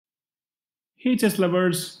Hey chess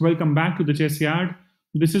lovers, welcome back to the Chessyard.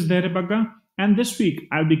 This is dhairyabagga, and this week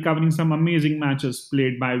I'll be covering some amazing matches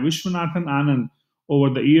played by Viswanathan Anand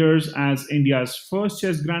over the years as India's first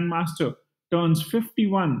chess grandmaster turns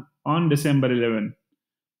 51 on December 11.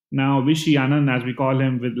 Now Vishy Anand, as we call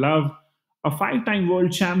him with love, a five-time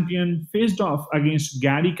world champion, faced off against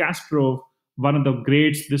Garry Kasparov, one of the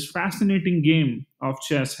greats this fascinating game of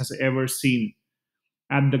chess has ever seen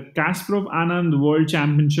at the Kasparov Anand World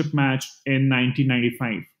Championship match in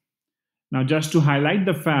 1995. Now, just to highlight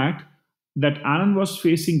the fact that Anand was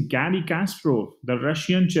facing Garry Kasparov, the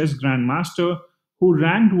Russian chess grandmaster who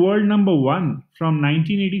ranked world number one from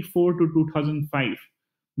 1984 to 2005,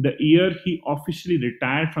 the year he officially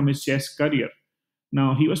retired from his chess career.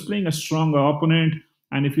 Now, he was playing a stronger opponent,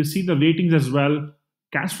 and if you see the ratings as well,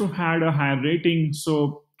 Kasparov had a higher rating,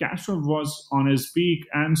 so Kasparov was on his peak,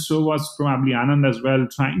 and so was probably Anand as well,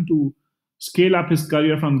 trying to scale up his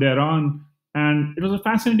career from there on. And it was a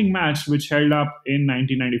fascinating match which held up in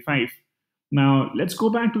 1995. Now, let's go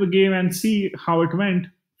back to the game and see how it went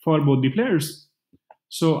for both the players.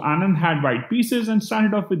 So, Anand had white pieces and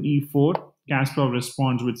started off with e4. Kasparov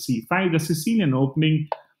responds with c5, the Sicilian opening,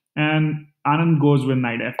 and Anand goes with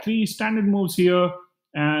knight f3, standard moves here,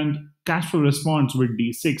 and Kasparov responds with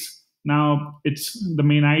d6. Now, it's the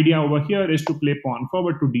main idea over here is to play pawn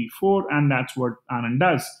forward to d4, and that's what Anand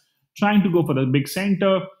does, trying to go for the big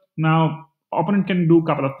center. Now, opponent can do a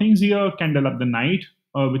couple of things here, can develop the knight,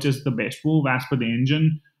 which is the best move as per the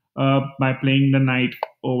engine, by playing the knight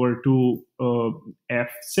over to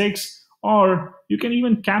f6, or you can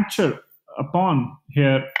even capture a pawn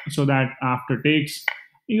here so that after takes,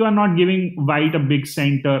 you are not giving white a big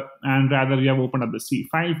center, and rather you have opened up the c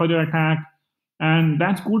file for your attack, and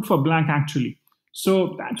that's good for black actually.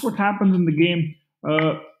 So that's what happens in the game.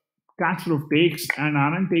 Kasparov takes, and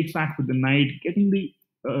Anand takes back with the knight, getting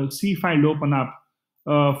the c file open up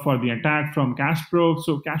for the attack from Kasparov.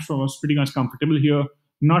 So Kasparov was pretty much comfortable here,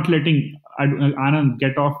 not letting Anand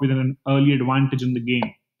get off with an early advantage in the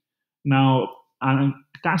game. Now,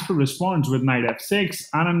 Kasparov responds with knight f6.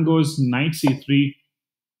 Anand goes knight c3,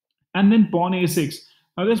 and then pawn a6.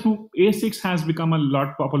 Now, this move a6 has become a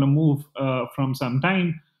lot popular move from some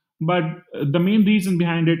time, but the main reason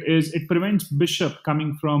behind it is it prevents bishop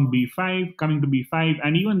coming from b5, coming to b5,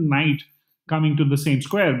 and even knight coming to the same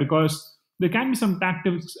square, because there can be some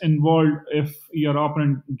tactics involved if your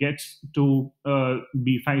opponent gets to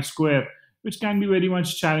b5 square, which can be very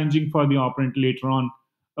much challenging for the opponent later on.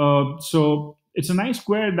 So it's a nice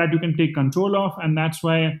square that you can take control of, and that's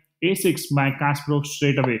why a6 by Kasparov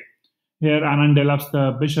straight away. Here, Anand develops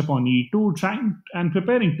the bishop on e2, trying and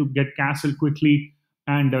preparing to get castle quickly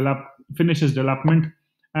and finish his development.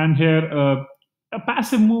 And here, a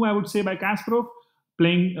passive move, I would say, by Kasparov,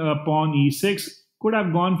 playing pawn e6, could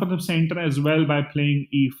have gone for the center as well by playing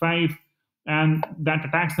e5, and that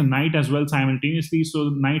attacks the knight as well simultaneously.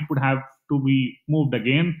 So the knight would have to be moved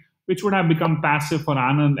again, which would have become passive for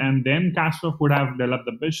Anand, and then Kasparov would have developed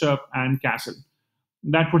the bishop and castle.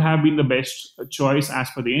 That would have been the best choice as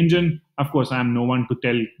per the engine. Of course, I am no one to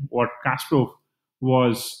tell what Kasparov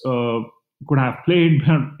was could have played,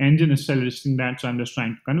 but engine is still listing that, so I'm just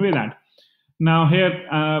trying to convey that. Now here,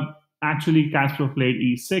 actually Kasparov played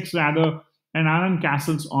e6 rather, and Anand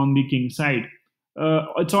castles on the king side.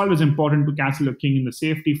 It's always important to castle your king in the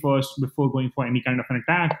safety first before going for any kind of an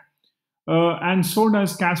attack. And so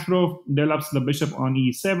does Kasparov, develops the bishop on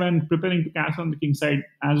e7, preparing to castle on the king side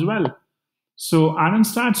as well. So Anand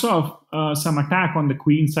starts off some attack on the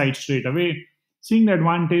queen side straight away, seeing the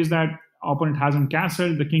advantage that opponent hasn't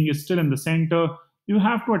castled, the king is still in the center. You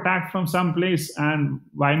have to attack from some place, and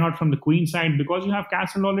why not from the queen side? Because you have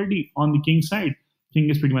castled already on the king side.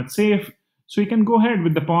 King is pretty much safe, so you can go ahead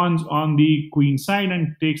with the pawns on the queen side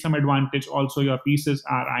and take some advantage. Also, your pieces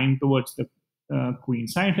are eyeing towards the queen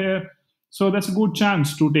side here. So that's a good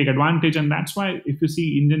chance to take advantage, and that's why if you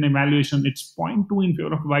see Indian evaluation, it's 0.2 in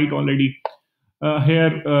favor of white already.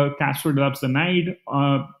 Here, Kasparov develops the knight.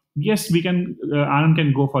 Yes, Anand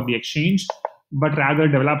can go for the exchange, but rather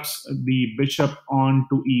develops the bishop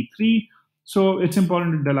onto e3. So it's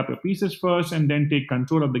important to develop your pieces first and then take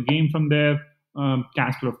control of the game from there.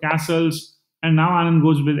 Kasparov castles, and now Anand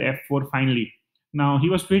goes with f4 finally. Now he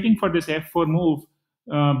was waiting for this f4 move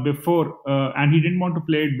before, and he didn't want to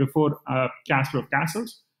play it before Kasparov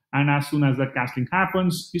castles. And as soon as that castling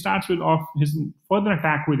happens, he starts with off his further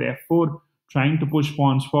attack with f4, trying to push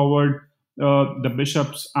pawns forward. The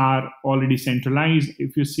bishops are already centralized.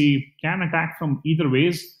 If you see, can attack from either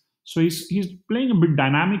ways. So he's playing a bit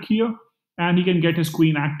dynamic here, and he can get his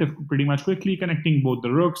queen active pretty much quickly, connecting both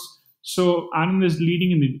the rooks. So Anand is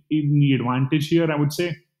leading in the advantage here, I would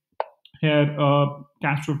say. Here,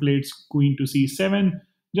 Castro played queen to c7,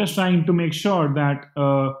 just trying to make sure that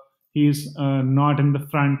he's not in the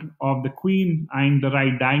front of the queen, eyeing the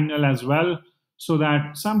right diagonal as well, so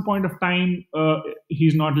that some point of time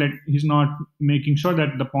he's not making sure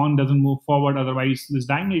that the pawn doesn't move forward. Otherwise, this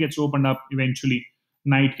diagonal gets opened up eventually.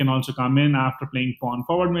 Knight can also come in after playing pawn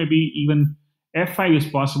forward. Maybe even f5 is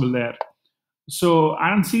possible there. So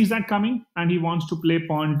Anand sees that coming and he wants to play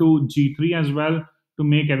pawn to g3 as well to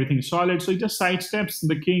make everything solid. So he just sidesteps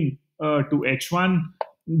the king to h1.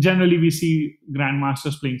 Generally, we see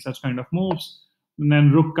grandmasters playing such kind of moves. And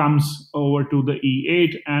then rook comes over to the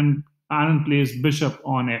e8 and Anand plays bishop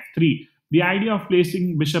on f3. The idea of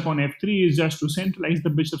placing bishop on f3 is just to centralize the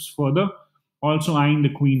bishops further, also eyeing the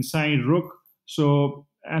queen side rook. So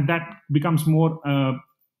that becomes more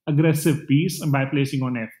aggressive piece by placing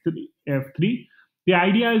on f3. The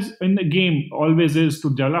idea is in the game always is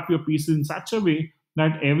to develop your pieces in such a way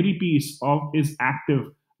that every piece is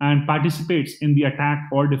active and participates in the attack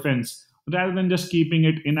or defense, rather than just keeping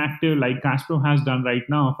it inactive like Kasparov has done right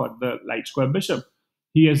now for the light square bishop.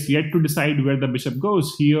 He has yet to decide where the bishop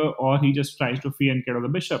goes here, or he just tries to free and Caro the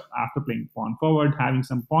bishop after playing pawn forward, having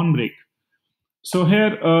some pawn break. So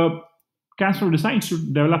here, Kasparov decides to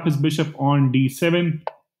develop his bishop on d7,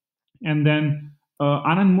 and then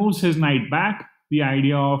Anand moves his knight back. The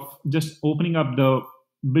idea of just opening up the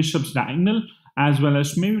bishop's diagonal, as well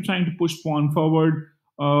as maybe trying to push pawn forward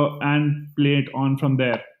and play it on from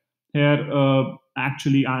there. Here,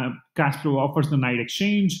 actually, Kasparov offers the knight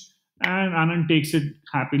exchange, and Anand takes it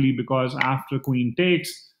happily because after queen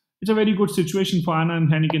takes, it's a very good situation for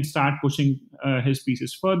Anand, and he can start pushing his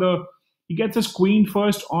pieces further. He gets his queen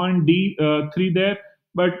first on d3 there,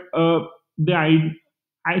 but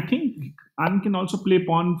I think Anand can also play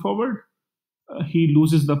pawn forward. He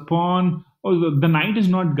loses the pawn. Oh, the knight is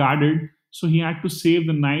not guarded, so he had to save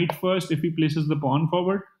the knight first if he places the pawn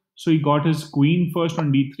forward. So he got his queen first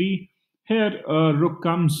on d3. Here, rook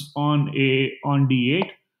comes on d8,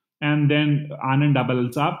 and then Anand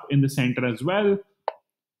doubles up in the center as well.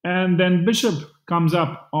 And then bishop comes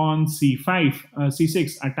up on c5,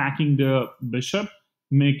 c6, attacking the bishop,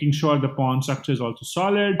 making sure the pawn structure is also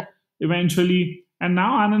solid eventually. And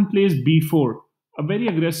now Anand plays b4, a very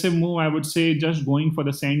aggressive move, I would say, just going for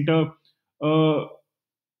the center.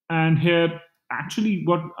 And here, actually,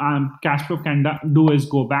 what Kasparov can do is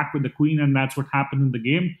go back with the queen, and that's what happened in the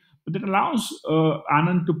game. But it allows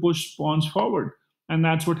Anand to push pawns forward, and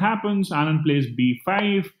that's what happens. Anand plays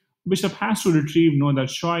b5. Bishop has to retrieve, no other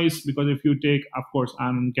choice, because if you take, of course,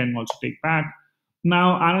 Anand can also take back.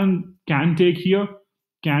 Now, Anand can take here,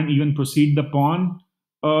 can even proceed the pawn,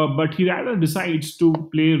 but he rather decides to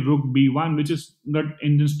play rook b1, which is the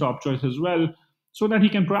Indian's top choice as well, so that he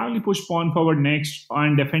can probably push pawn forward next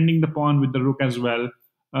and defending the pawn with the rook as well,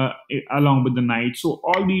 along with the knight. So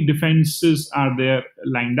all the defenses are there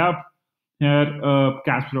lined up. Here,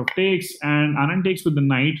 Kasparov takes, and Anand takes with the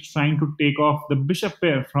knight, trying to take off the bishop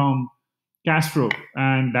pair from Kasparov,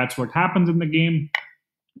 and that's what happens in the game.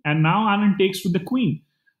 And now Anand takes with the queen.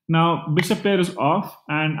 Now bishop pair is off,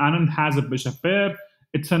 and Anand has a bishop pair.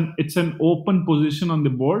 It's an open position on the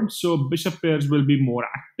board, so bishop pairs will be more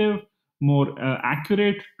active, more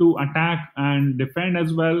accurate to attack and defend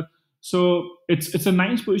as well. So it's a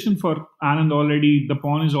nice position for Anand already. The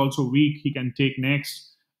pawn is also weak. He can take next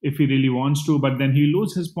if he really wants to, but then he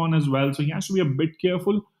loses his pawn as well. So he has to be a bit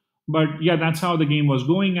careful. But yeah, that's how the game was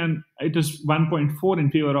going, and it is 1.4 in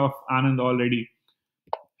favor of Anand already.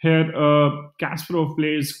 Here, Kasparov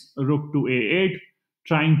plays rook to a8,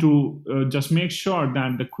 trying to just make sure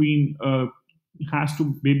that the queen has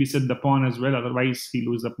to babysit the pawn as well. Otherwise, he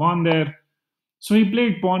loses the pawn there. So he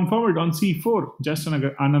played pawn forward on c4, just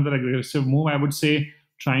another aggressive move, I would say,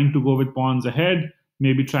 trying to go with pawns ahead.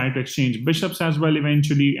 Maybe try to exchange bishops as well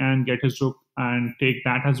eventually and get his rook and take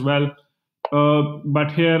that as well.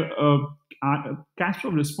 But here,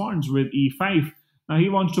 Kasparov responds with e5. Now he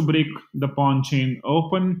wants to break the pawn chain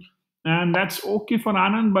open, and that's okay for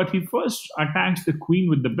Anand, but he first attacks the queen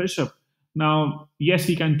with the bishop. Now, yes,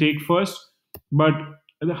 he can take first, but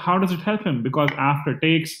how does it help him? Because after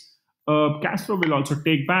takes, Kasparov will also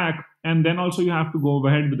take back, and then also you have to go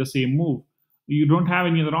ahead with the same move. You don't have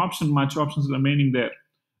any other option, much options remaining there.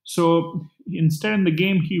 So instead in the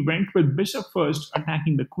game, he went with bishop first,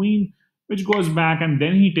 attacking the queen, which goes back, and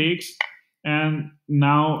then he takes. And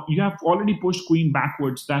now you have already pushed queen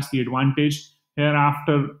backwards. That's the advantage. Here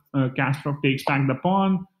after Kasparov takes back the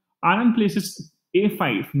pawn, Anand places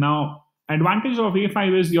a5. Now, advantage of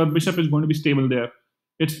a5 is your bishop is going to be stable there.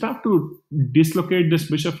 It's tough to dislocate this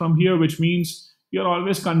bishop from here, which means you're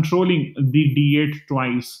always controlling the d8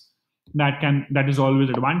 twice. that is always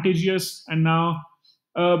advantageous. And now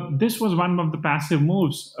this was one of the passive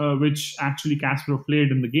moves which actually Kasparov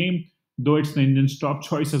played in the game, though it's the Indian's top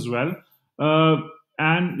choice as well. Uh,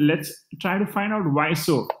 and let's try to find out why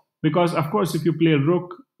so. Because of course, if you play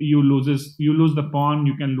rook, you lose the pawn,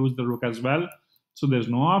 you can lose the rook as well. So there's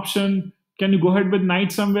no option. Can you go ahead with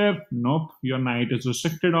knight somewhere? Nope, your knight is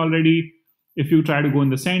restricted already. If you try to go in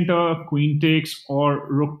the center, queen takes or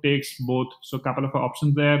rook takes, both. So a couple of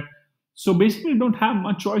options there. So basically, you don't have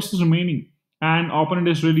much choices remaining, and opponent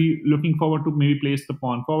is really looking forward to maybe place the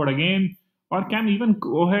pawn forward again, or can even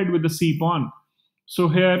go ahead with the c pawn. So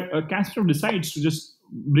here, Kasparov decides to just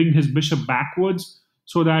bring his bishop backwards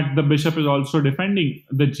so that the bishop is also defending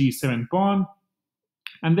the g7 pawn,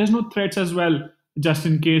 and there's no threats as well, just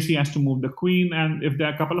in case he has to move the queen. And if there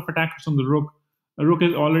are a couple of attackers on the rook, a rook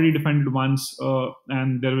is already defended once,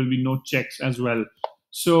 and there will be no checks as well.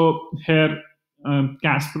 So here,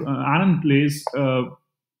 Anand plays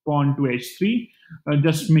pawn to h3,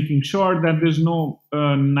 just making sure that there's no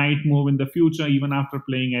knight move in the future, even after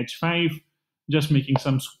playing h5, just making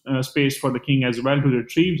some space for the king as well to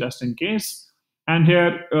retrieve, just in case. And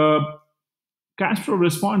here, Kasparov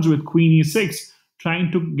responds with queen e6,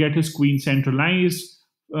 trying to get his queen centralized,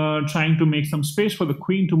 trying to make some space for the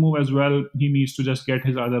queen to move as well. He needs to just get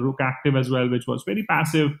his other rook active as well, which was very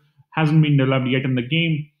passive, hasn't been developed yet in the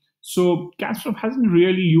game. So Kasparov hasn't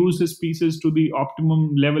really used his pieces to the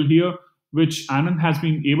optimum level here, which Anand has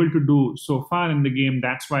been able to do so far in the game.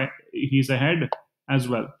 That's why he's ahead as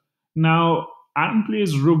well. Now, Anand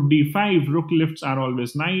plays rook d5. Rook lifts are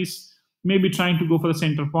always nice. Maybe trying to go for the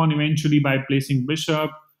center pawn eventually by placing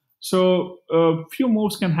bishop. So a few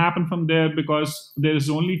moves can happen from there because there is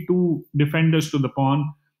only two defenders to the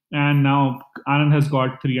pawn. And now Anand has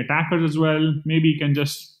got three attackers as well. Maybe he can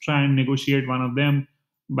just try and negotiate one of them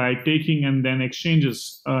by taking and then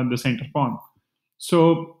exchanges the center pawn.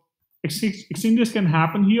 So exchanges can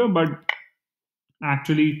happen here, but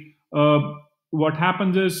actually what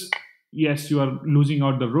happens is, yes, you are losing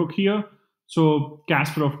out the rook here. So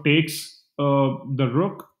Kasparov takes the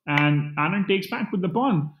rook and Anand takes back with the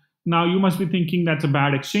pawn. Now you must be thinking that's a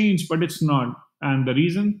bad exchange, but it's not. And the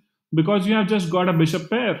reason? Because you have just got a bishop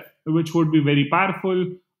pair, which would be very powerful.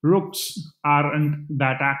 Rooks aren't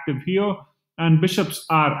that active here, and bishops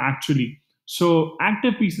are actually. So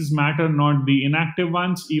active pieces matter, not the inactive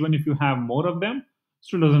ones, even if you have more of them.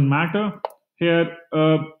 So it doesn't matter. Here,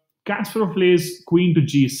 Kasparov plays queen to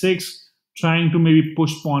g6, trying to maybe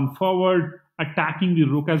push pawn forward, attacking the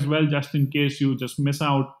rook as well, just in case you just miss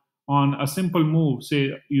out on a simple move.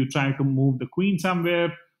 Say you try to move the queen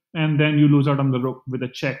somewhere, and then you lose out on the rook with a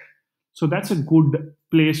check. So that's a good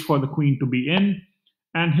place for the queen to be in.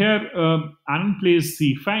 And here, Anand plays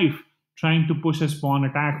c5, trying to push his pawn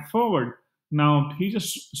attack forward. Now, he's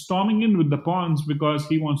just storming in with the pawns because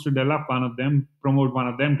he wants to develop one of them, promote one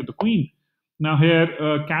of them to the queen. Now here,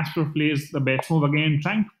 Kasparov plays the best move again,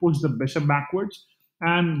 trying to push the bishop backwards.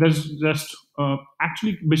 And there's just,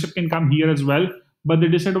 actually, bishop can come here as well. But the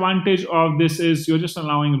disadvantage of this is you're just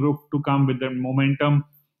allowing rook to come with the momentum.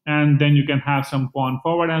 And then you can have some pawn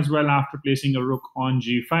forward as well after placing a rook on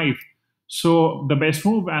g5. So the best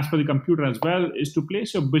move, as per the computer as well, is to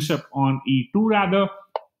place your bishop on e2 rather.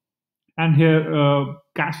 And here,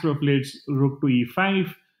 Kasparov plays rook to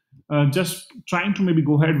e5, just trying to maybe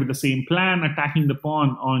go ahead with the same plan, attacking the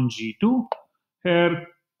pawn on g2. Here,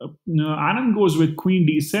 Anand goes with queen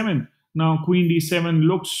d7. Now, queen d7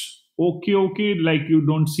 looks okay, like you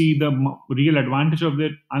don't see the real advantage of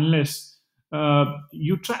it unless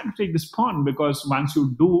you try to take this pawn, because once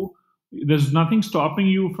you do, there's nothing stopping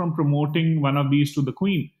you from promoting one of these to the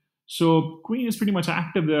queen. So queen is pretty much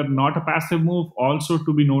active there, not a passive move. Also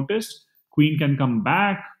to be noticed, queen can come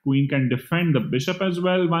back, queen can defend the bishop as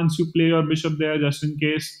well once you play your bishop there, just in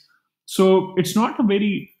case. So it's not a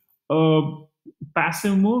very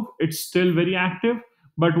passive move, it's still very active.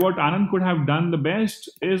 But what Anand could have done the best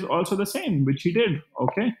is also the same, which he did.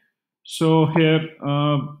 Okay. So here,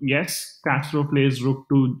 yes, Kasparov plays rook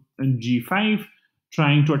to g5,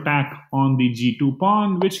 trying to attack on the g2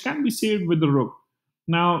 pawn, which can be saved with the rook.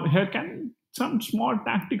 Now, here some small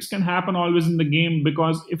tactics can happen always in the game,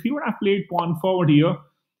 because if he would have played pawn forward here,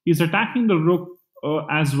 he's attacking the rook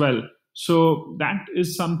as well. So that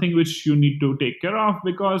is something which you need to take care of,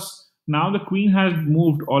 because now the queen has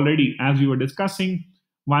moved already, as we were discussing.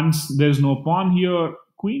 Once there's no pawn here,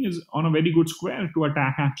 queen is on a very good square to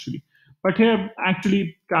attack actually. But here,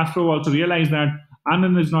 actually, Kasparov also realized that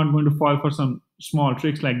Anand is not going to fall for some small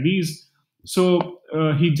tricks like these. So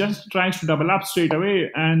he just tries to double up straight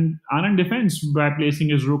away, and Anand defends by placing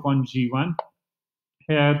his rook on g1.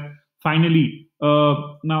 Here, finally,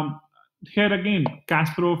 now here again,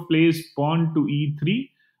 Kasparov plays pawn to e3,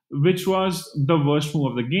 which was the worst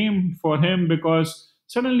move of the game for him because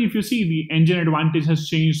suddenly, if you see, the engine advantage has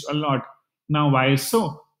changed a lot. Now, why is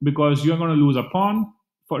so? Because you're going to lose a pawn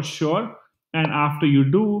for sure. And after you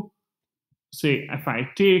do, say, if I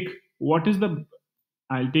take, what is the,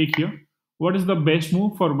 I'll take here, what is the best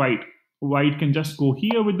move for white? White can just go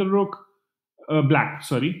here with the rook, black,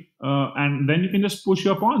 sorry, and then you can just push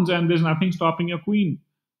your pawns, and there's nothing stopping your queen.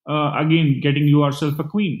 Again, getting yourself a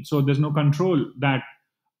queen, so there's no control that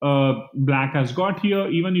black has got here.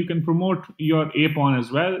 Even you can promote your a pawn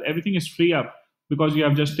as well. Everything is free up because you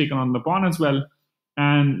have just taken on the pawn as well,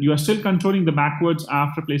 and you are still controlling the backwards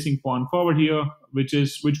after placing pawn forward here, which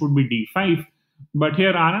would be d5. But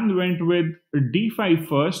here Anand went with d5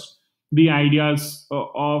 first. The ideas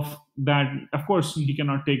of that, of course, he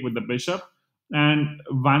cannot take with the bishop, and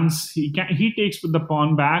once he takes with the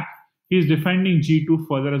pawn back, he's defending g2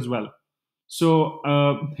 further as well. So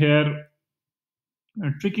here,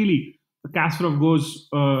 trickily, Kasparov goes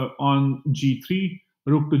on g3,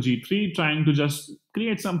 rook to g3, trying to just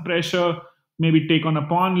create some pressure, maybe take on a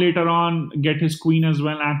pawn later on, get his queen as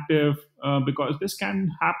well active, because this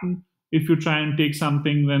can happen. If you try and take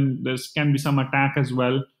something, then this can be some attack as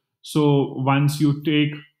well. So once you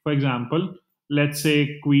take, for example, let's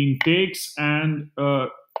say queen takes and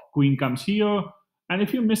queen comes here, and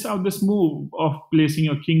if you miss out this move of placing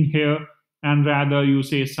your king here, and rather you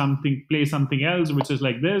say something, play something else, which is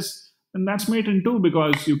like this, then that's mate in two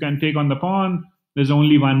because you can take on the pawn. There's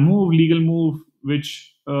only one move, legal move,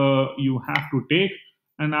 which you have to take,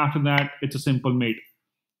 and after that, it's a simple mate.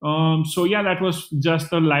 So yeah, that was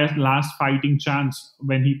just the last fighting chance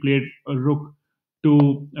when he played a rook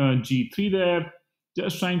to g3 there,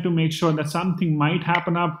 just trying to make sure that something might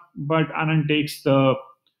happen up. But Anand takes the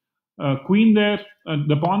queen there,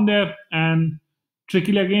 the pawn there, and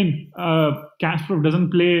trickily again, Kasparov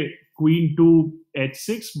doesn't play queen to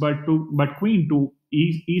h6, but queen to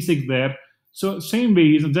e6 there. So same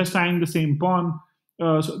way, he's just tying the same pawn,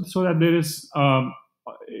 so that there is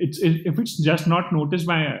if it's just not noticed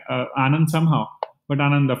by Anand somehow. But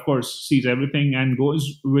Anand, of course, sees everything and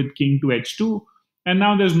goes with king to h2. And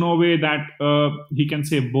now there's no way that he can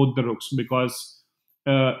save both the rooks because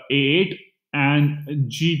a8 and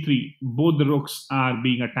g3, both the rooks are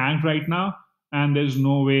being attacked right now, and there's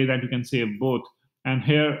no way that you can save both. And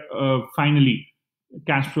here, finally,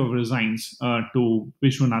 Kasparov resigns to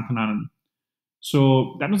Viswanathan Anand.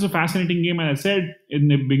 So that was a fascinating game, as I said in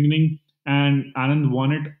the beginning, and Anand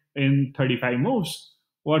won it in 35 moves.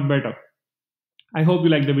 What better? I hope you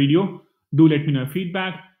like the video. Do let me know your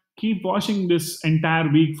feedback. Keep watching this entire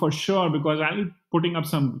week for sure because I'll be putting up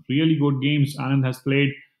some really good games Anand has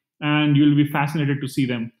played, and you'll be fascinated to see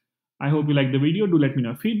them. I hope you like the video. Do let me know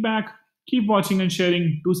your feedback. Keep watching and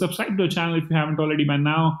sharing. Do subscribe to the channel if you haven't already by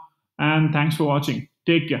now. And thanks for watching.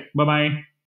 Take care. Bye bye.